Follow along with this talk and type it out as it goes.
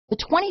The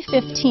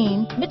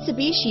 2015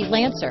 Mitsubishi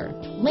Lancer.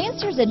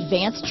 Lancer's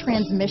advanced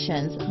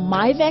transmissions,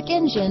 MyVec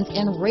engines,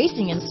 and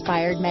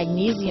racing-inspired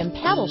magnesium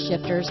paddle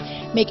shifters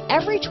make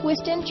every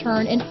twist and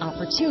turn an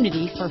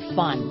opportunity for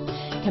fun.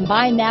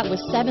 Combine that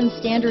with 7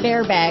 standard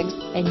airbags,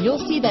 and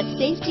you'll see that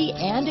safety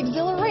and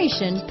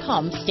exhilaration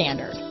come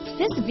standard.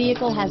 This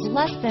vehicle has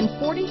less than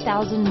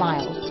 40,000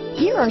 miles.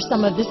 Here are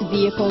some of this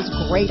vehicle's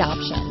great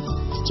options: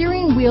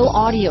 steering wheel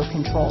audio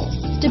controls,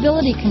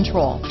 stability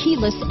control,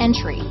 keyless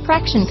entry,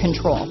 traction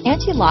control,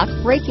 anti-lock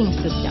braking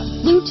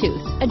system, Bluetooth,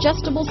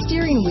 adjustable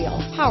steering wheel,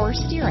 power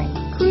steering,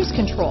 cruise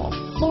control,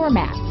 floor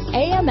mats,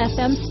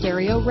 AM/FM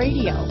stereo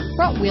radio,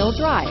 front wheel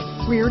drive,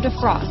 rear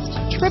defrost,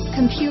 trip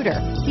computer,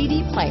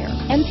 CD player,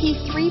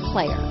 MP3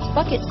 player,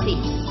 bucket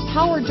seats,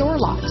 power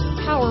door locks,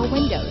 power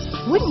windows.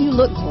 Wouldn't you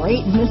look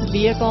great in this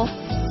vehicle?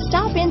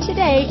 Stop in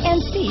today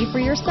and see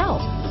for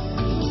yourself.